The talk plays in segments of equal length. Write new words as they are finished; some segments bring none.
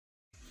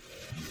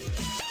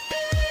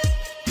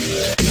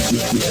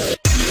The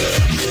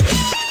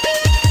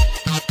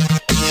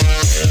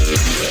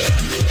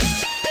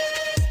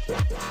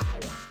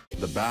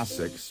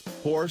basics.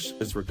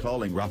 Porsche is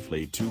recalling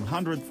roughly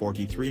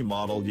 243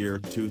 model year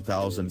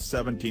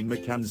 2017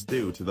 Macans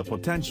due to the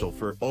potential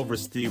for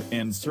oversteer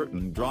in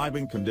certain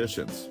driving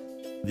conditions.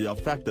 The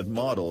affected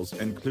models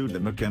include the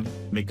Macan,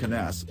 Macan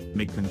S,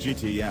 Macan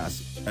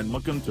GTS, and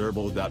Macan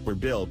Turbo that were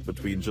built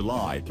between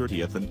July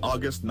 30 and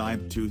August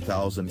 9,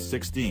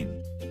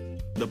 2016.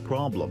 The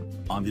problem: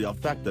 on the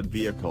affected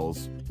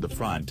vehicles, the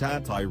front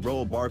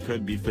anti-roll bar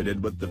could be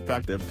fitted with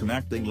defective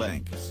connecting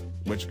links,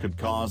 which could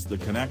cause the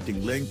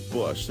connecting link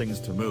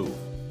bushings to move.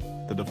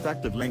 The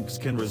defective links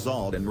can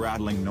result in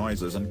rattling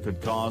noises and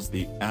could cause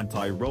the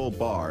anti-roll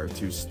bar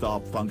to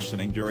stop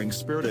functioning during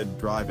spirited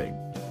driving.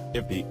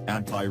 If the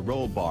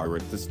anti-roll bar were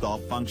to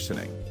stop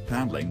functioning,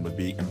 handling would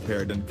be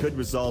impaired and could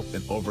result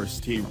in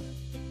oversteer.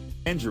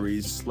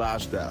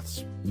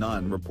 Injuries/deaths,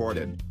 none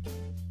reported.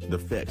 The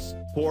fix: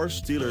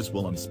 Porsche dealers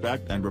will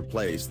inspect and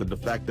replace the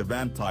defective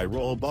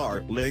anti-roll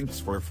bar links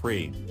for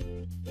free.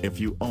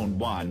 If you own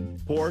one,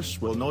 Porsche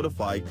will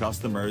notify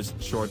customers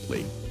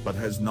shortly, but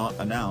has not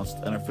announced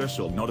an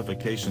official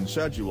notification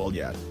schedule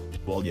yet.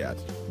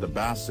 The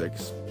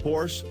basics.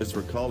 Porsche is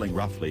recalling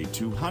roughly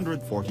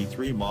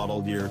 243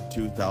 model year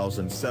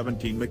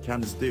 2017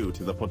 Macans due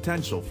to the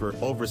potential for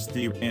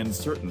oversteer in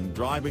certain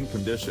driving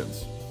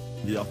conditions.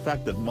 The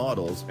affected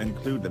models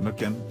include the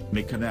Macan,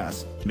 Macan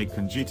S,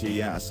 Macan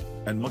GTS,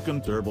 and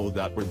Macan Turbo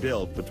that were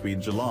built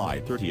between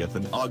July 30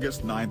 and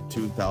August 9,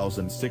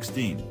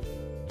 2016.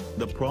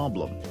 The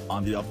problem: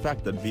 on the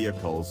affected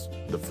vehicles,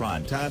 the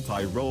front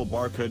anti-roll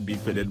bar could be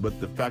fitted with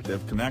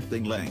defective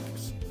connecting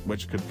links,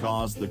 which could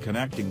cause the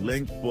connecting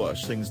link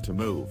bushings to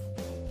move.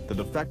 The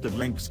defective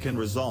links can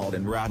result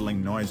in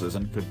rattling noises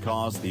and could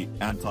cause the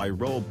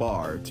anti-roll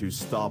bar to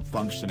stop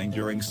functioning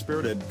during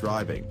spirited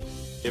driving.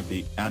 If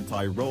the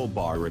anti-roll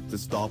bar were to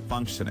stop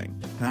functioning,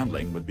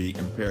 handling would be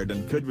impaired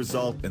and could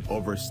result in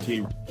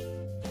oversteer.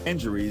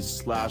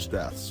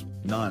 Injuries/deaths,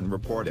 none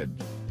reported.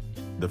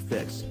 The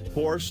fix: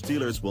 Porsche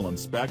dealers will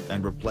inspect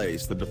and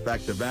replace the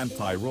defective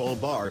anti-roll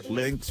bar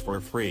links for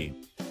free.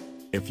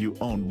 If you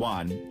own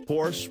one,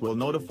 Porsche will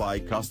notify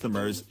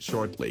customers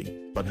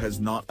shortly, but has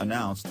not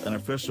announced an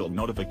official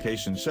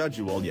notification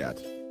schedule yet.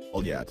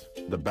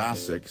 The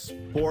basics.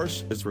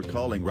 Porsche is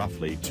recalling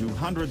roughly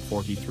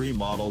 243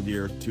 model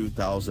year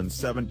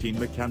 2017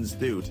 Macans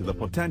due to the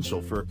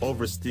potential for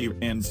oversteer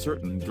in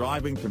certain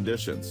driving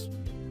conditions.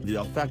 The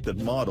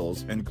affected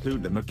models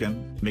include the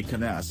Macan,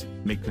 Macan S,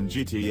 Macan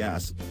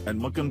GTS, and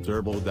Macan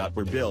Turbo that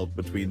were built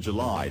between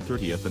July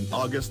 30 and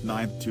August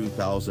 9,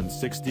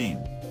 2016.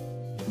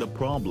 The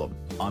problem: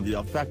 on the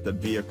affected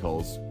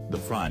vehicles, the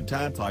front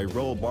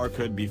anti-roll bar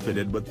could be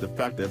fitted with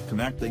defective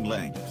connecting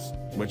links,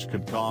 which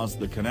could cause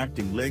the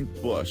connecting link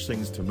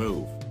bushings to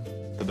move.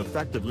 The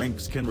defective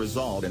links can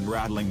result in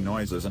rattling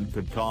noises and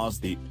could cause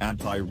the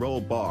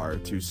anti-roll bar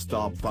to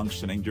stop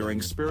functioning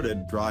during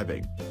spirited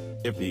driving.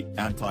 If the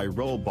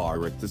anti-roll bar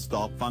were to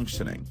stop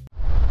functioning,